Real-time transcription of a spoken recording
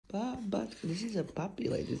But this is a puppy,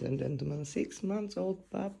 ladies and gentlemen. 6 months old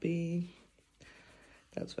puppy.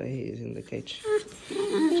 That's why he is in the cage.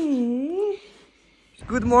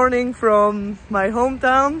 Good morning from my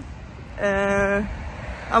hometown.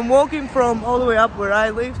 I'm walking from all the way up where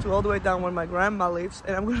I live to all the way down where my grandma lives,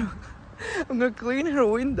 and I'm gonna clean her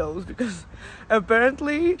windows because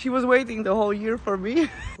apparently she was waiting the whole year for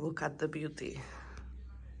me. Look at the beauty.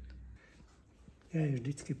 Ja ju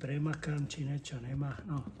vždycky premakám, či niečo nemá.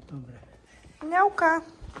 No, dobre. Mňauka.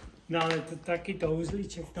 No ale takýto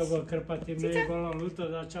uzlíček, to bol krpatý, mne bolo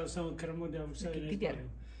ľúto, začal som krmuť a už sa jej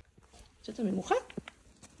nepojím. Čo to mi mucha?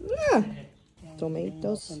 Yeah.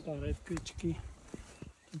 Tomatoes. Som tam redkvičky.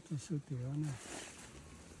 Toto sú tie one.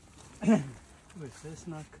 Tu je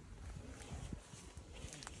cesnak.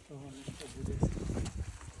 Z toho niečo bude.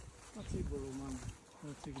 A cibulu mám.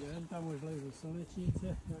 Hoci kde, tam už ležú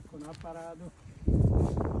slnečnice, ako na parádu.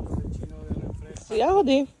 Väčšinou je len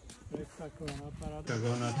Jahody. preskakova na parádu. Tak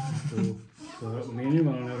ona tu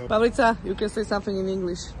minimálne robí. Pavlica, you can say something in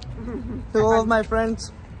English. To all of my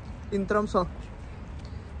friends in Tromsø.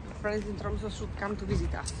 Friends in Tromsø should come to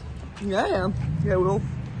visit us. Yeah, we will.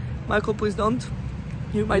 Michael, please don't.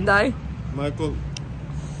 You might die. Michael,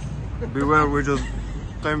 beware, we just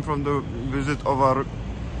came from the visit of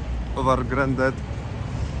our granddad.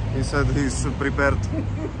 He said he's prepared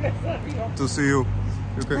to see you.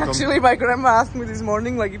 You can Actually, my grandma asked me this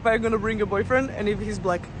morning, like, if I'm gonna bring a boyfriend and if he's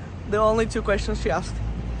black. The only 2 questions she asked.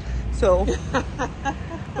 So,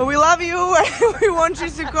 but we love you and we want you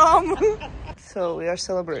to come. So we are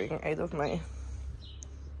celebrating 8th of May.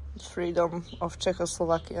 Freedom of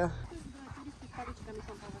Czechoslovakia.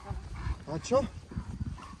 A čo?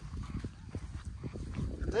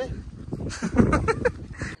 Ty?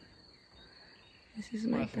 This is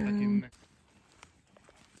my town.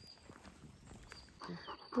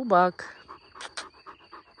 Bubak.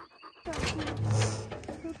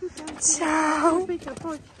 Čau.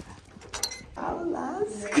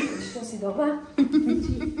 To si doma?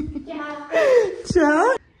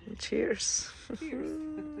 Čau. Cheers.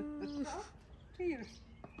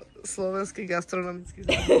 Slovenský gastronomický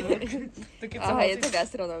zážitok. Aha, je to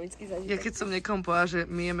gastronomický zážitok. Ja keď som niekomu povedala, že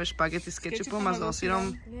my jeme špagety s kečupom a so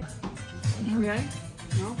syrom.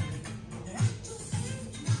 No.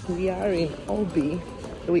 We are in Obi.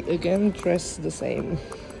 We again dress the same.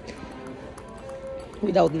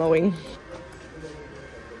 Without knowing.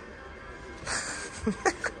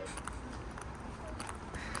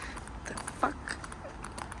 The fuck?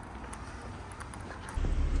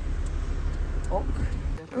 Ok.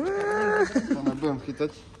 To nebudem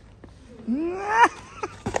chytať.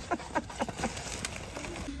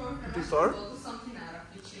 Ty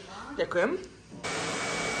ďakujem.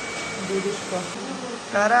 Buduško.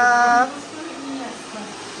 Tada!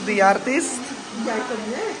 The artist.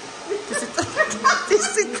 Ty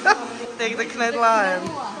si to. Take the knedla.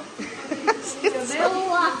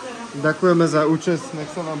 Ďakujeme za účest, nech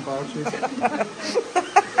sa vám páči.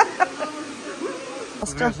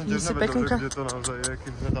 Láska, si pekunka. Kde to naozaj je,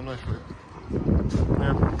 keď sme tam nešli.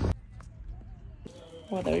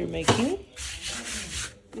 What are you making?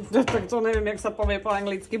 Tak to neviem, jak sa povie po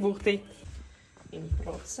anglicky, buchty. In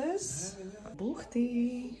process.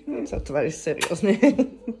 Buchty. Sa tváriš seriózne.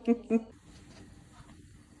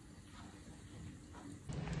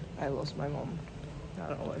 I lost my mom.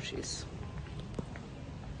 I don't know where she is.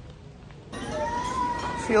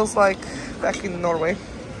 Feels like back in Norway.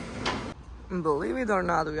 Believe it or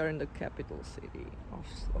not, we are in the capital city of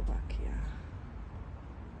Slovakia.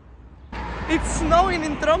 It's snowing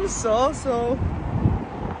in Tromsø, so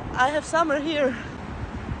I have summer here.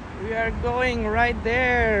 We are going right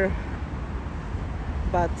there.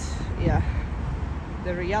 But yeah,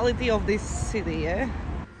 the reality of this city, eh?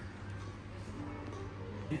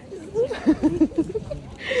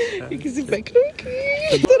 Jaký si peknúky.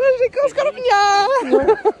 Teraz řekl skoro mňa.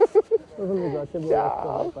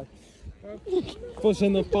 Čau.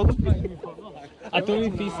 Bože, no podpaj mi po nohách. A to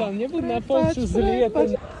mi písal, nebuď na polču zlý.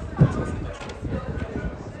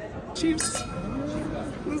 Cheers.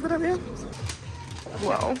 Zdravia.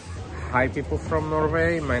 Wow. Hi people from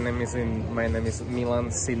Norway, my name is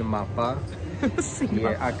Milan sin mapa y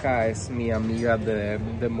acá es mi amiga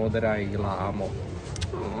de Modera y la amo.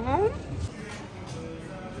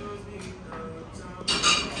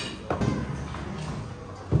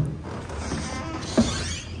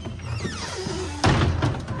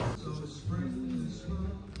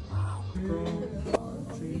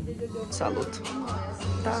 Salut.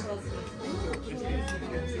 Tak.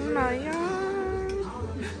 Maja.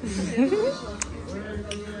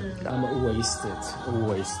 I'm wasted.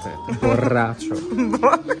 Borracho.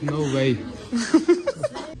 No way.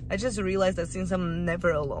 I just realized that since I'm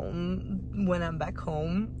never alone when I'm back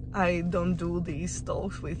home, I don't do these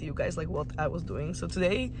talks with you guys like what I was doing. So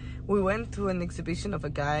today we went to an exhibition of a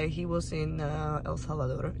guy. He was in El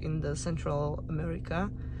Salvador in the Central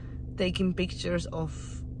America, taking pictures of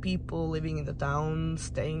people living in the town,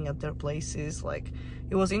 staying at their places. Like,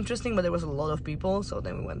 it was interesting, but there was a lot of people, so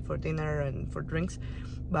then we went for dinner and for drinks.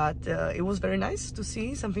 But it was very nice to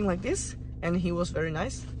see something like this, and he was very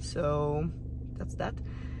nice, so that's that.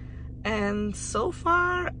 And so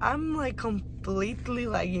far I'm like completely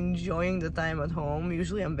like enjoying the time at home.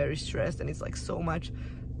 Usually I'm very stressed and it's like so much,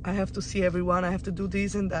 I have to see everyone, I have to do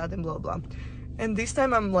this and that and blah blah, and this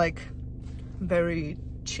time I'm like very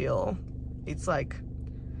chill. It's like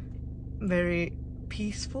very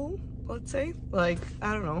peaceful, let's say. Like,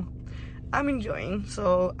 I don't know, I'm enjoying,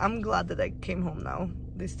 so I'm glad that I came home now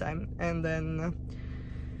this time. And then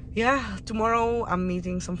yeah, tomorrow I'm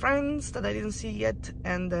meeting some friends that I didn't see yet,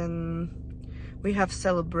 and then we have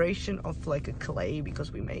celebration of like a clay,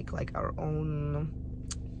 because we make like our own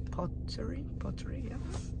pottery, yeah.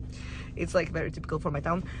 It's like very typical for my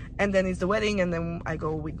town. And then it's the wedding, and then I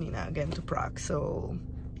go with Nina again to Prague. So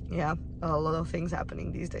yeah, a lot of things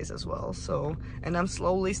happening these days as well. So, and I'm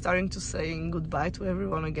slowly starting to saying goodbye to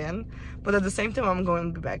everyone again, but at the same time I'm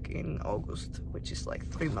going to be back in August, which is like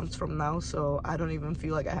 3 months from now, so I don't even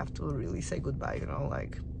feel like I have to really say goodbye, you know,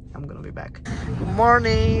 like I'm gonna be back. Good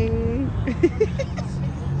morning.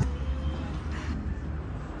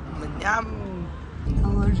 Yum.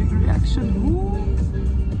 Allergic reaction.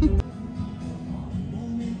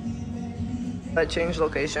 I changed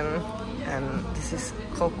location, and this is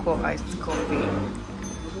cocoa iced coffee.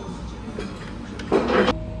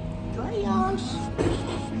 Klejos!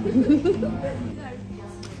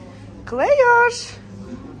 Klejos!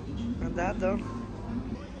 Nadado.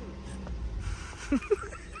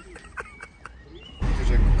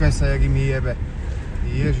 Kúkaj sa, jak im jebe.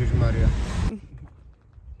 Ježišmaria.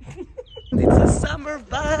 It's a summer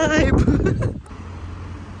vibe!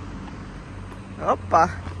 Opa!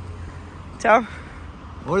 Čau!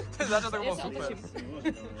 Začiatok bol super.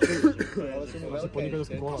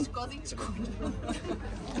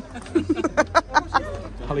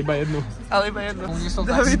 Ale iba jednu. Ale iba jedno. Uniesol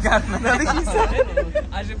David, nadýchni sa.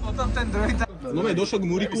 A že potom ten druhý tam... No došiel k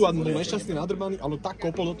múriku a bol nešťastný nadrbaný, ale tak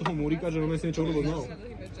kopol do toho múrika, že si niečo urobil znovu.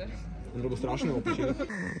 On robil strašne opičie.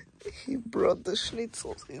 He brought the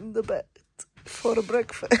schnitzels in the bed for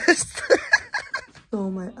breakfast.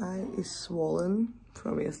 So my eye is swollen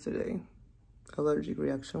from yesterday. Allergic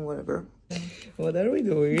reaction, whatever. What are we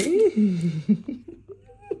doing?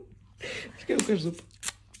 Počkej, ukáž zub.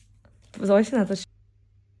 Pozvaj si na to.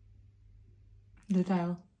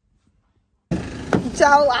 Detail.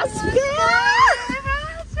 Čau, lásky!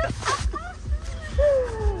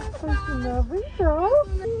 Nový to.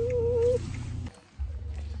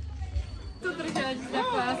 Tu držať za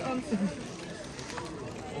pás, on...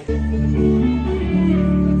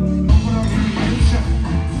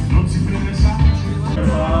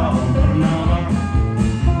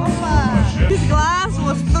 This glass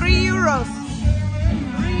was 3 euros.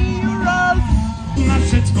 3 euros. Na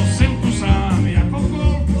všetko sem tu sám jako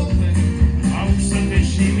klop. A už sa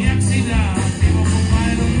teším, jak si dá pivo po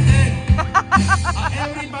fajronte. A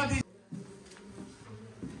everybody...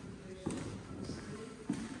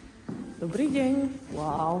 Dobrý deň.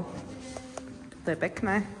 Wow. To je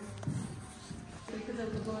pekné. Prichádza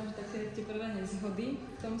to bolo, že také tie prvé nezhody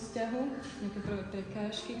v tom vzťahu, nejaké prvé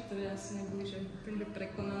prekážky, ktoré asi neboli že úplne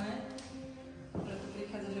prekonané. Preto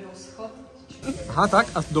prichádza, že rozchod. Aha, tak,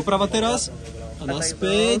 a doprava teraz a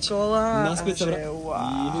naspäť. Naspäť sa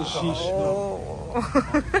Ježiš, no.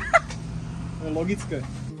 To je logické.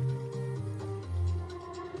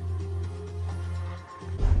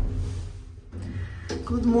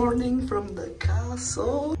 Good morning from the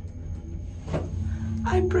castle.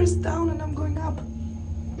 I pressed down and I'm going up.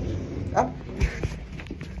 Up.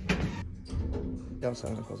 Ja sa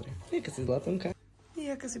na pozri. Jaká si zlatonka.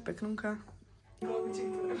 Jaká si peknúka.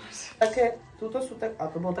 Také, túto sú tak, a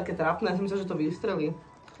to bolo také trápne, ja som myslela, že to vystrelí.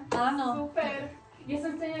 Áno. Super. Ja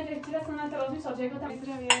som chcela, že včera som na to rozmýšľal, že ako tam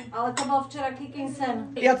zdravie. Ale to bol včera kicking sen.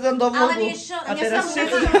 Ja to dám do vlogu. Ale vieš čo,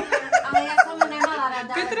 ja som mu nemala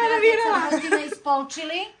rada. Petra ale nevyhrala. keď sa hodiny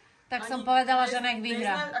spolčili, tak som povedala, že nech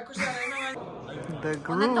vyhrá. The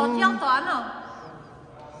Ona to odtiaľ to, áno.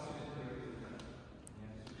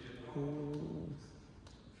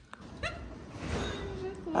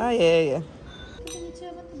 Yeah.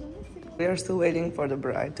 We are still waiting for the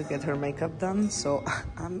bride to get her makeup done, so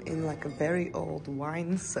I'm in like a very old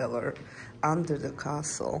wine cellar under the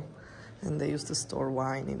castle, and they used to store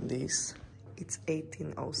wine in these It's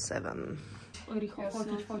 18:07.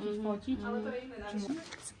 Fotiť.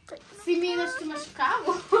 Si mi ináč, ty máš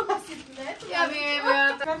kávu? Ja viem,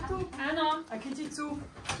 ja... Kartu? Áno. A kyticu?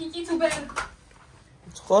 Kyticu ber.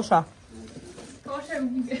 Z koša. Koša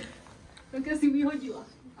bude. Taká si vyhodila.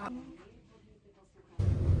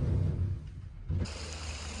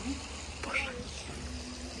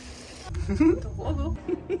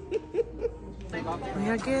 We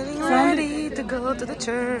are getting ready to go to the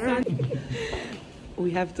church.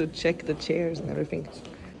 We have to check the chairs and everything.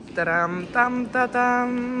 Ta-dam, tam,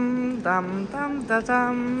 ta-dam, tam, tam,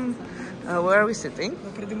 ta-dam. Where are we sitting?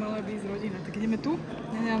 Dopredu mala byť rodina, tak ideme tu?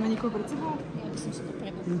 Nemáme nikoho pred sebou?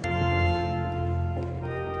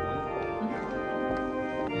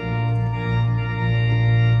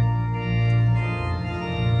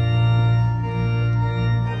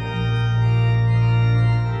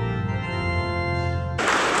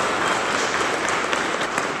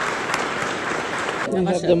 We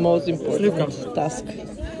have the most important task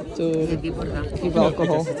to give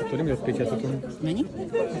alcohol.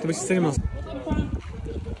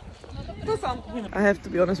 I have to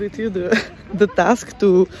be honest with you, the task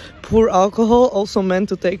to pour alcohol also meant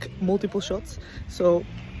to take multiple shots. So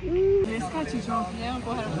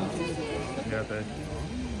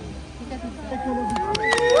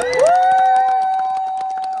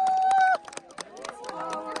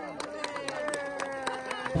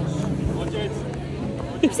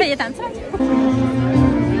Už sa ide tancovať?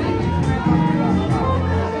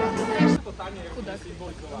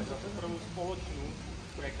 Symbolizovať za tú prvú spoločnú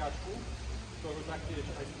prekážku, ktorú taktiež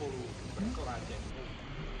aj spolu prekonáte.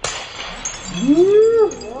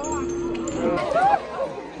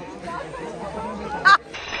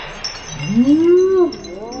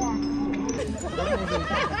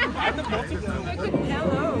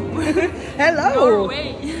 Hello!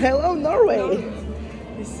 Norway. Hello, Norway!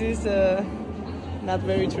 This is not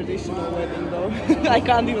very traditional wedding though. I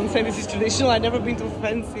can't even say this is traditional. I've never been to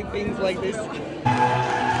fancy things like this.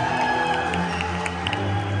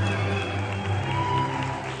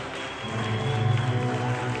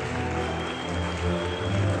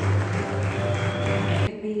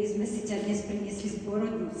 My sme si ťa dnes priniesli z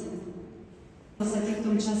pôrodnice. V podstate v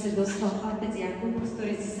tom čase dostal chlapec Jakub, z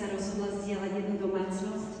ktorej si sa rozhodla zdieľať jednu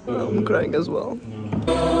domácnosť. I'm crying as well.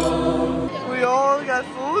 We all got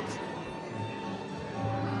food.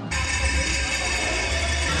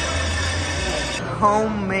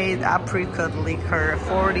 Homemade apricot liquor,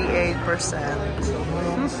 48%.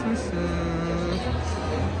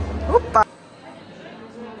 Opa.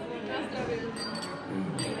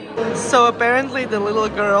 So apparently the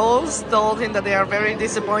little girls told him that they are very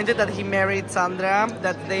disappointed that he married Sandra,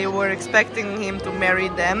 that they were expecting him to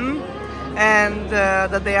marry them, and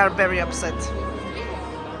that they are very upset.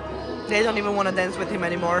 They don't even want to dance with him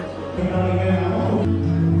anymore.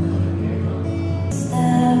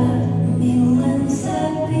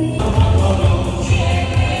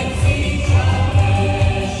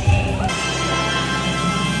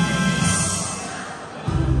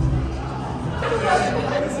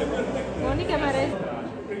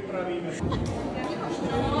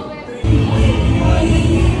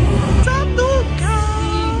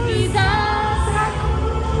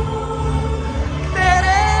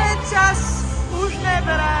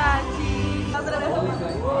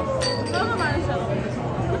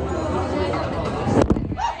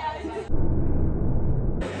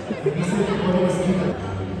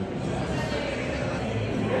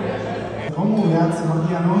 Komu viac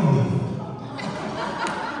hodia nohy?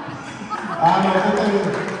 Áno, toto je...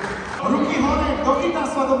 Ruky hore, kto chytá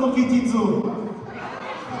svadobnú kyticu?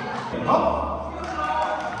 Hop!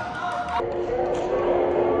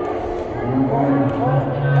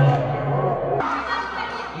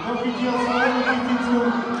 Kto chytil svadobnú kyticu?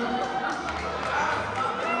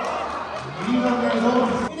 Výborné, dobre.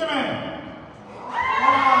 Ideme!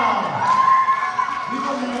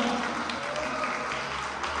 Výborné.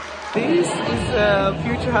 This is a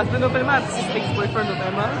future husband of Emma, this is ex-boyfriend of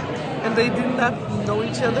Emma, and they did not know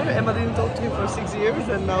each other. Emma didn't talk to him for 6 years,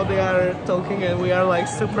 and now they are talking, and we are like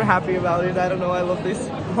super happy about it. I don't know, I love this.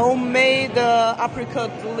 Homemade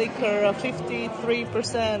apricot liquor, 53%,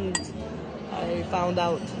 I found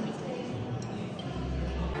out.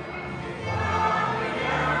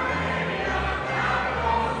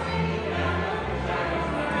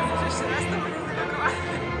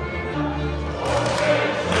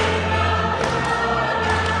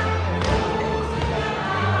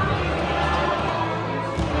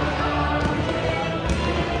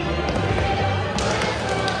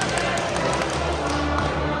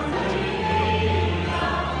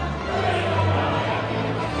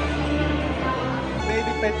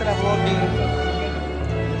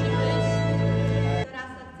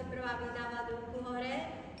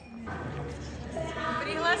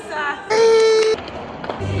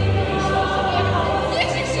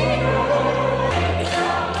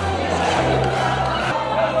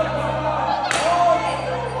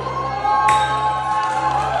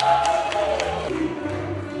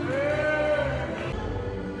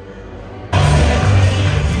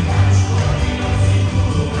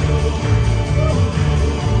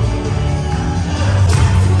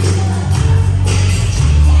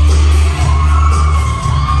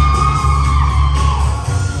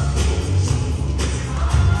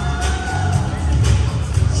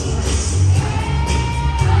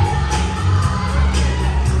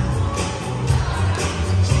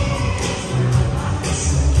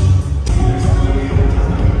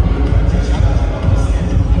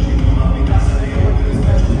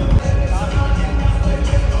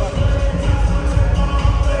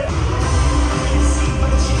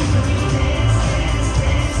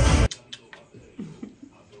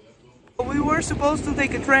 we were supposed to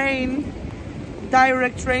take a train,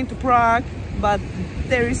 direct train to Prague, but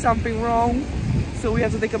there is something wrong, so we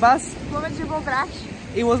have to take a bus.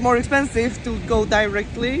 It was more expensive to go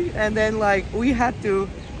directly, and then like we have to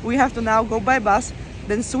now go by bus,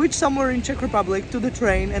 then switch somewhere in Czech Republic to the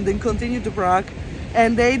train, and then continue to Prague,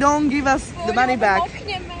 and they don't give us the money back.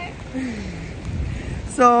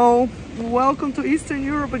 So welcome to Eastern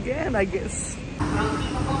Europe again, I guess.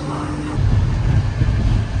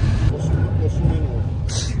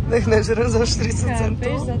 Nech nežere za 40 centů.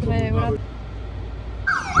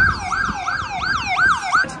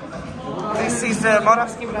 This is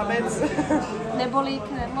moravský mrabec. Neboli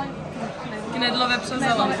knedlové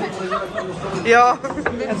přezelo. Jo,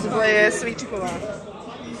 a tohle je svíčková.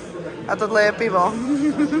 A tohle je pivo.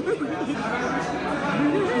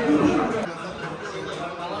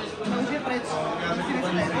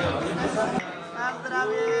 Na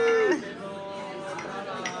zdravie.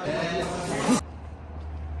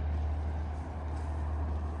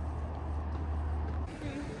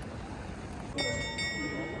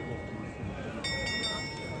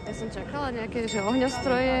 Ja som čakala nejaké, že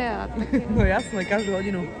ohňostroje a také. No jasné, každú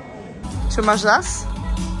hodinu. Čo máš zas?